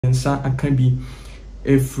Nsa aka bi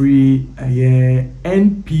every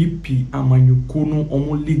NPP amanyuko no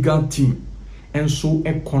omo legal team enso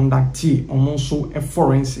e conducti omo so e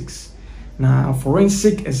forensics na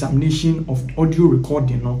forensic examination of audio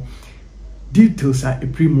recording no details are a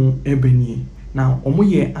primo ebony. Now omo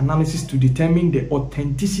ye analysis to determine the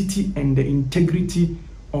authenticity and the integrity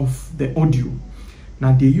of the audio.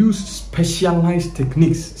 Now they use specialized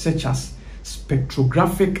techniques such as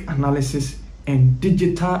spectrographic analysis and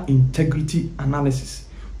digital integrity analysis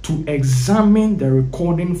to examine the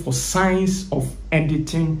recording for signs of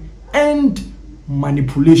editing and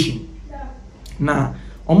manipulation. Now,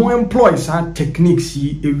 omo employs our techniques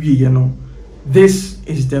this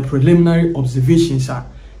is the preliminary observations at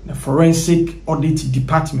the forensic audit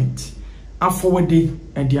department forwarded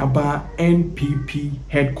at the Aba NPP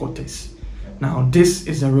headquarters. Now, this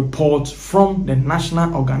is a report from the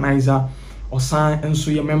national organizer Osan and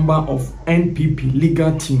so a member of NPP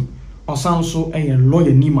legal team. Osan so a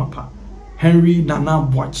lawyer Nimapa Henry Nana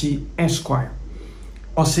Boachi Esquire.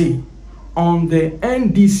 Ose on the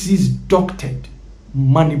NDC's doctored,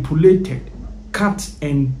 manipulated, cut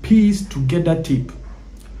and pieced together tape.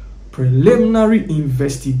 Preliminary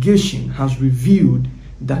investigation has revealed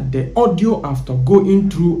that the audio after going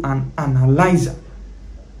through an analyzer.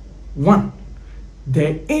 1.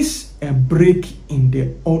 There is a break in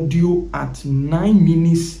the audio at 9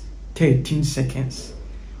 minutes 13 seconds.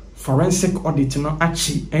 Forensic audit no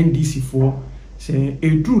achi NDC for say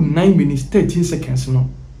it drew 9 minutes 13 seconds no.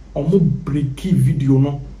 Omo breaki video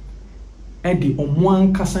no. Edi omo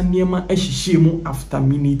ankasa niema ehihye after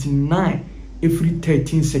minute 9 every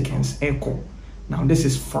 13 seconds echo. Now this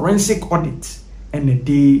is forensic audit and a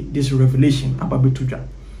day this revelation about Betuja.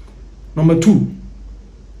 Number 2.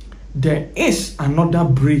 There is another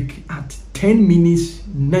break at 10 minutes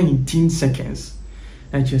 19 seconds.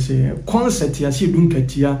 And she say concert ya si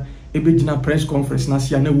dunketia ebegina press conference na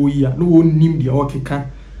sia na wo yi a no wo nim de o keka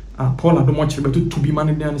Paul adomo chebe to be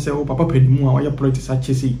man dey say o papa pedimu a oya politics a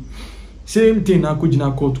chese same thing na ko gina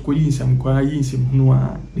court ko yi nsam ko yi nsam hunu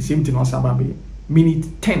a the same thing was about minute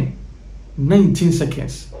 10 19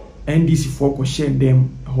 seconds NDC for ko share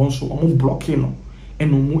them also omo blocking no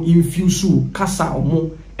and omo infuse kasa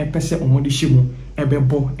omo epese omo de shemu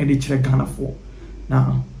ebebo e de kire Ghana for.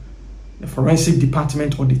 Now the forensic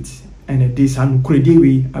department audit and this anu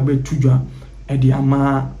krediwe abetudwa e de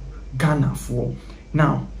ama Ghana for.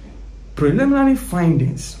 Now preliminary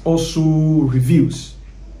findings also reveals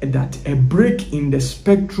that a break in the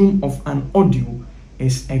spectrum of an audio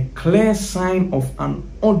is a clear sign of an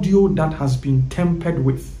audio that has been tampered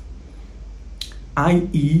with,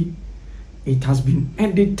 i.e. it has been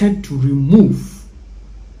edited to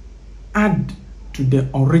add to the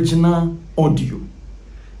original audio.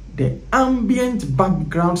 The ambient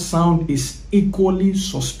background sound is equally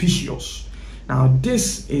suspicious. Now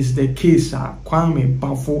this is the case Kwame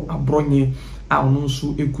Bafo Abronye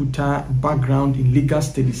also ekuta background in legal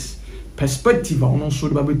studies perspective also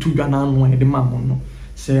the baby to Ghana no e de mamono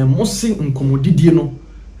say mosi nkomodidie no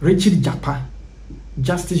Richard Jakpa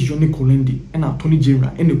Justice Johnny Kolendi and Attorney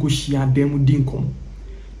General and negotiate dem di nkom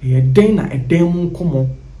e den na edem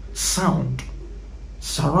nkomo sound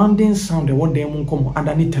surrounding sound the what dem nkomo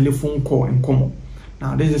adani telephone call nkomo.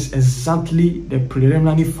 Now this is exactly the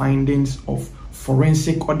preliminary findings of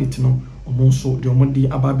forensic audit no also the omodi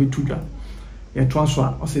ababe tuja.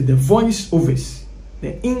 I say the voice overs,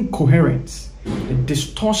 the incoherence, the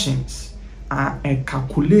distortions are a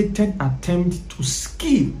calculated attempt to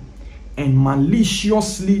scheme and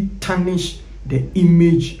maliciously tarnish the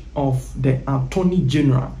image of the Attorney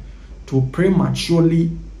General to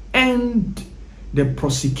prematurely end the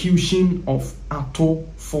prosecution of Ato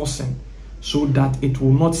Forson so that it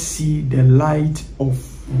will not see the light of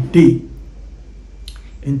day.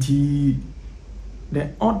 And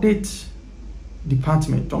the audit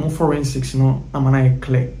department on forensics no amana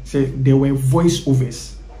clear say there were voice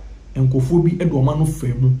overs and kofobi edoma no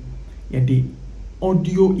fremu ye the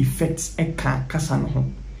audio effects eka kasa no ho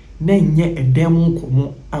na nye edem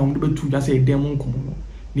nkomo a on do betu just say edem nkomo no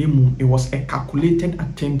nemu it was a calculated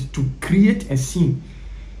attempt to create a scene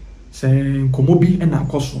say nkomo bi na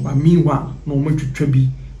akoso ba meanwhile no matwetwa bi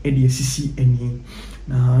e de asisi ani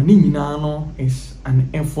na ni nyina no is an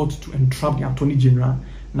effort to entrap the Attorney General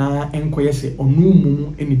na enkoye se onu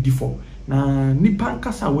mum eni difo na nipa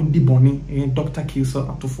nkasa wodi boni Dr.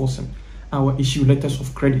 Ato Forson our issue letters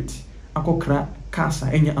of credit akokra kasa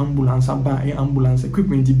enya ambulance aba ambulance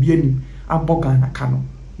equipment bi ani aboga na kano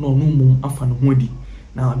no onu mum afa no hodi.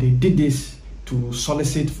 Now they did this to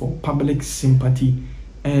solicit for public sympathy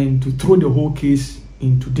and to throw the whole case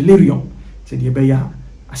into delirium. Said yebeya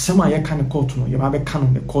asema ye kan court no ye ba be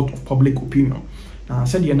kan the court of public opinion. Na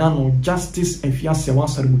said ye na no justice efiase wan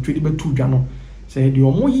sare butwe de betu dwa no say de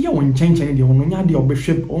omo ye won chenchen de ono nya de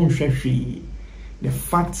obehwe on hwehwe the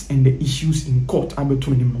facts and the issues in court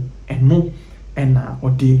abetu nim no eno ena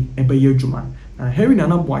ode ebeye adwuma. Na Henry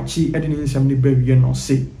Nana Boachi edin nsem ne ba wie no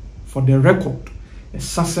say for the record the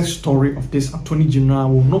success story of this Attorney General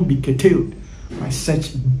will not be curtailed by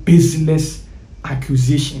such baseless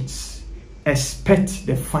accusations. Expect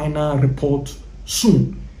the final report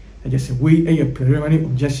soon. I just say we a preliminary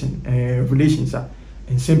objection relations and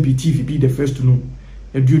SMPTV be the first to know.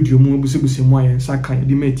 The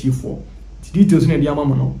details in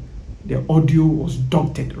the the audio was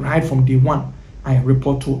doctored right from day one. I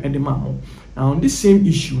report to Edemamo. Now on this same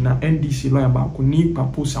issue, now NDC lawyer about Kuni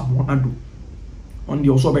propose someone ado. On the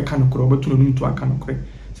also be kind of correct to no to a kind of correct.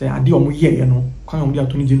 Say I do you know, kind of the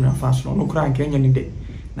Attorney General fast no cry Kenya ni day.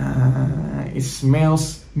 It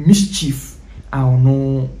smells mischief. I don't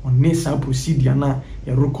know on this procedure now.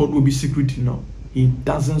 A record will be secret now. He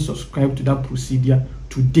doesn't subscribe to that procedure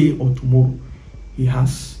today or tomorrow. He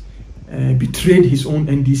has betrayed his own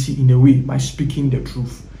NDC in a way by speaking the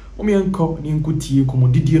truth.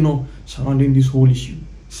 Surrounding this whole issue.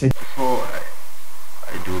 Before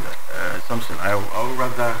I do that, something I would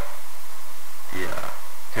rather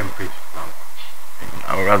temperate language.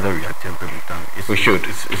 I would rather react temperate language. We should.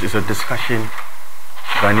 It's a discussion.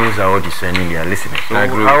 Ghanaians are all discerning. They are listening. So I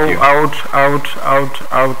agree with you.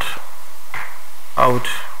 I would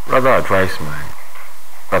rather advise my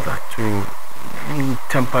brother to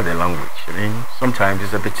temper the language. I mean, sometimes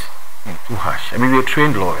it's a bit too harsh. I mean, we're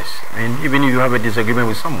trained lawyers. I mean, even if you have a disagreement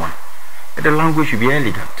with someone, the language should be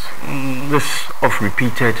elegant. This of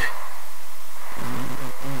repeated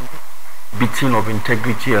beating of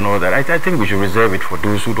integrity and all that, I think we should reserve it for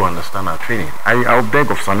those who don't understand our training. I'll beg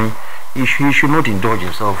of Sonny, he should not indulge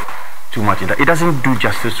himself too much in that. It doesn't do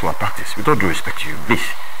justice to our practice. With all due respect to you, please.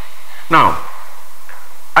 Now,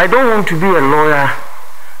 I don't want to be a lawyer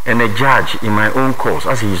and a judge in my own cause,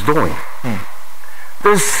 as he is doing.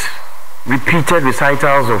 This repeated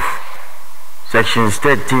recitals of sections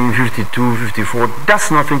 13, 52, 54,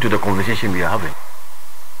 that's nothing to the conversation we are having.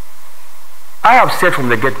 I have said from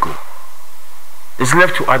the get-go, it's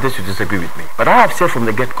left to others to disagree with me, but I have said from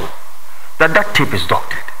the get-go that that tape is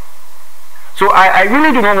doctored. So I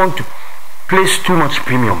really do not want to place too much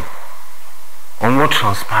premium on what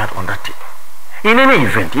transpired on that tape. In any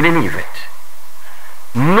event,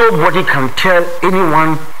 nobody can tell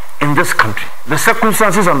anyone in this country the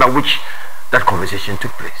circumstances under which that conversation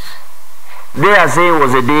took place. They are saying it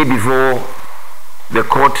was a day before the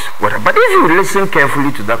court, whatever. But if you listen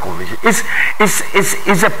carefully to that conversation,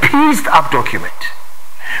 it's a pieced up document.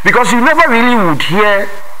 Because you never really would hear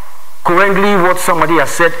correctly what somebody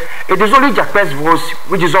has said. It is only Jakpa's voice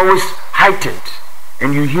which is always heightened,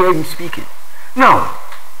 and you hear him speaking. Now,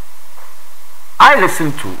 I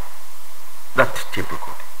listened to that tape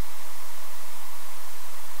recording.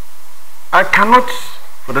 I cannot,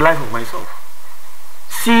 for the life of myself,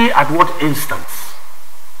 see at what instance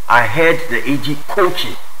I heard the AG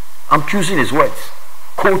coaching. I'm choosing his words.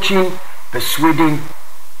 Coaching, persuading,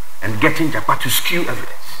 and getting Jakpa to skew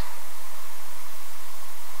evidence.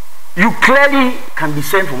 You clearly can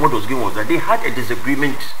discern from what was going on that they had a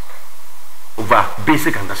disagreement over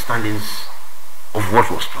basic understandings of what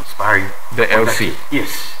was transpiring. The LC.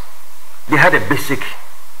 Yes. They had a basic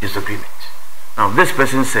disagreement. Now this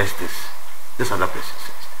person says this. This other person says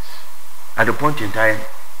this. At a point in time,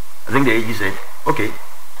 I think the AG said, okay,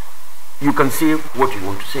 you can say what you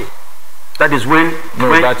want to say. That is when...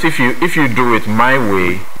 No, that if you do it my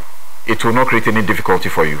way, it will not create any difficulty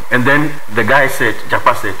for you. And then the guy said,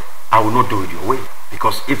 Jakpa said, I will not do it your way.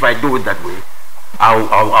 Because if I do it that way,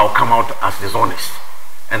 I'll come out as dishonest.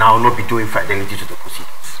 And I will not be doing fidelity to the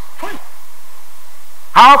proceedings. Fine.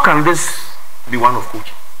 How can this be one of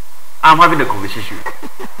coaching? I'm having a conversation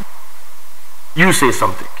with you. You say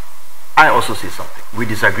something. I also say something. We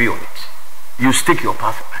disagree on it. You stick your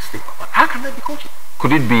path, I stick my path. How can that be coaching?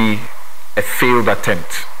 Could it be a failed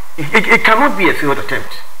attempt? It cannot be a failed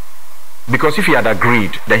attempt. Because if he had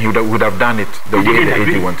agreed, then he would have done it the way the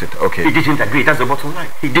AG wanted. Okay. He didn't agree. That's the bottom line.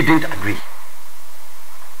 He didn't agree.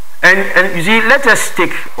 And you see, let us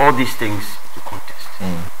take all these things into context.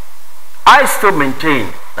 I still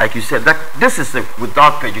maintain, like you said, that this is a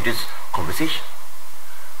without prejudice conversation.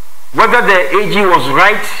 Whether the AG was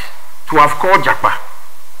right to have called Jakpa,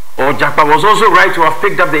 or Jakpa was also right to have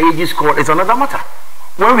picked up the AG's call, is another matter.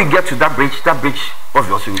 When we get to that bridge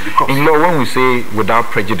obviously will be crossed. In law, when we say without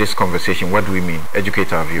prejudice conversation, what do we mean?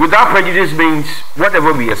 Educate our view. Without prejudice means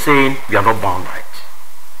whatever we are saying, we are not bound by it.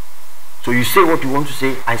 So you say what you want to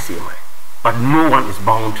say, I say mine. But no one is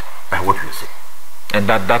bound by what you say. And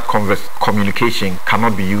that communication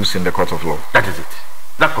cannot be used in the court of law. That is it.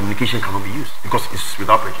 That communication cannot be used because it's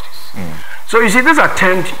without prejudice. So you see, this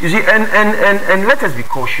attempt, you see, and let us be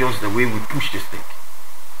cautious the way we push this thing.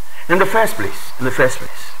 In the first place,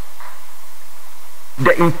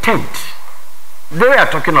 the intent, they are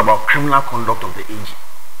talking about criminal conduct of the AG.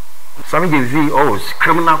 Some of it's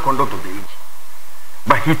criminal conduct of the AG.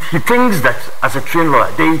 But he thinks that as a trained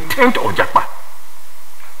lawyer, the intent of Jakpa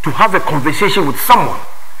to have a conversation with someone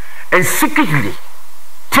and secretly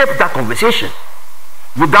tape that conversation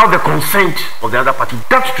without the consent of the other party,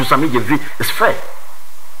 that to Sami Jevi is fair.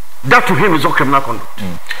 That to him is not criminal conduct.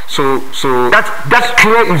 So that's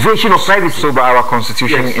clear invasion of privacy. So by our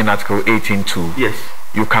constitution in Article 18.2, yes,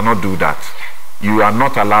 you cannot do that. You are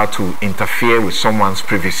not allowed to interfere with someone's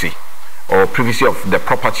privacy or privacy of the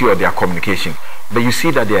property or their communication. But you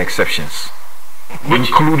see that there are exceptions,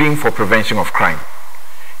 including for prevention of crime.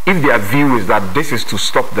 If their view is that this is to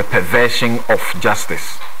stop the perversion of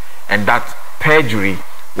justice and that perjury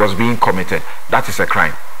was being committed, that is a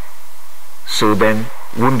crime. So then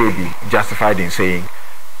wouldn't they be justified in saying,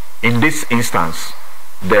 in this instance,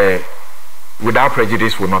 the without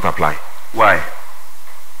prejudice will not apply? Why?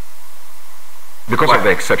 Because of the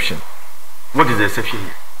exception. What is the exception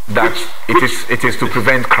here? That it is to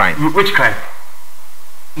prevent crime. Which crime?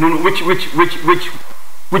 No, which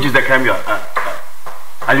is the crime you are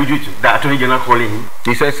alluding to? The Attorney General calling him?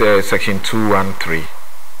 He says section 213.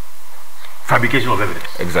 Fabrication of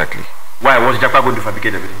evidence. Exactly. Why was Jakpa going to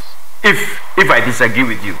fabricate evidence? If I disagree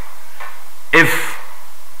with you, if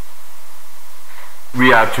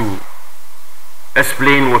we are to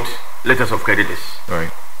explain what letters of credit is,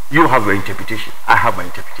 right? You have your interpretation, I have my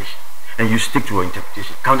interpretation, and you stick to your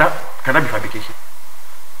interpretation. Can that be fabrication?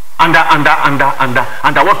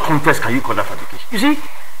 Under what context can you call that fabrication? You see,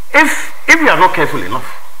 if we are not careful enough,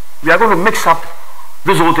 we are going to mix up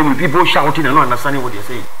this whole thing with people shouting and not understanding what they're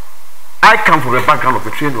saying. I come from a background of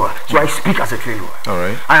a trained lawyer, so I speak as a trained lawyer. All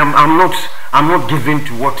right. I'm not given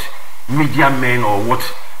to what media men or what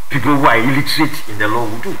people who are illiterate in the law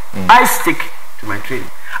will do. I stick to my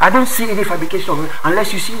training. I don't see any fabrication of it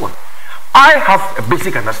unless you see one. I have a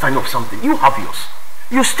basic understanding of something. You have yours.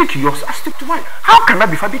 You stick to yours, I stick to mine. How can that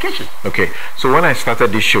be fabrication? Okay, so when I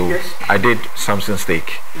started this show, yes, I did Samson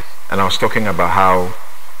Stake, yes, and I was talking about how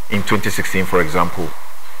in 2016, for example,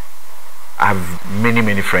 I have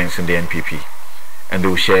many friends in the NPP, and they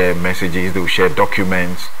will share messages, they will share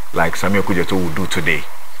documents like Samuel Kujeto will do today,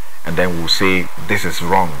 and then we'll say this is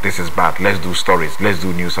wrong, this is bad, let's do stories, let's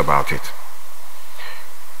do news about it.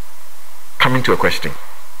 Coming to a question,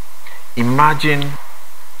 imagine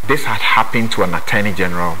this had happened to an attorney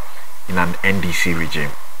general in an NDC regime,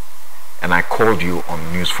 and I called you on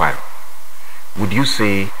Newsfile. Would you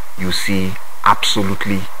say you see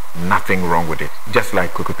absolutely nothing wrong with it, just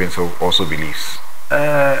like Kuku Pencil also believes?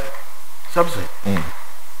 Subset.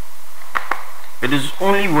 It is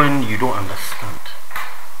only when you don't understand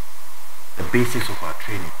the basics of our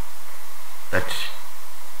training that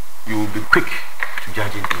you will be quick to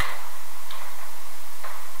judging people.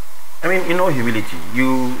 I mean, in all humility,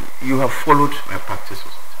 you have followed my practice for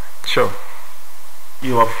some time. Sure.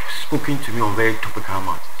 You have spoken to me on very topical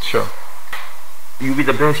matters. Sure. You'll be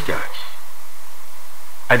the best judge.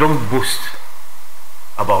 I don't boast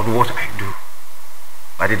about what I do,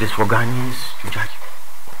 but it is for Ghanaians to judge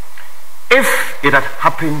me. If it had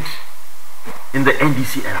happened in the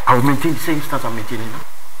NDC era, I would maintain the same stance I'm maintaining now.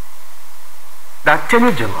 The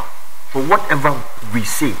Attorney General, for whatever we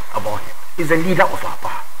say about him, is the leader of our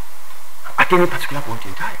power at any particular point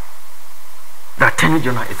in time. The Attorney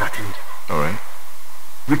General is the Attorney General. All right.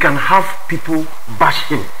 We can have people bash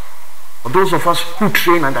him, or those of us who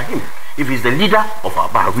train under him. If he's the leader of our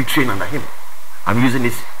bar, we train under him. I'm using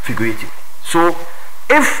this figuratively. So,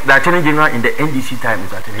 if the Attorney General in the NDC time is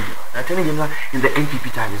the Attorney General, the Attorney General in the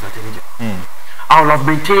NPP time is the Attorney General, I will have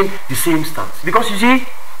maintained the same stance. Because you see,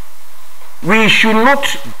 we should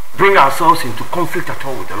not bring ourselves into conflict at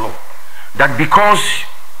all with the law. That because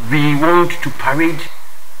we want to parade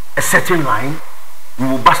a certain line, we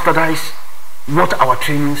will bastardize what our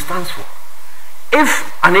training stands for.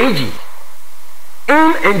 If an AG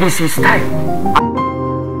in NDC's time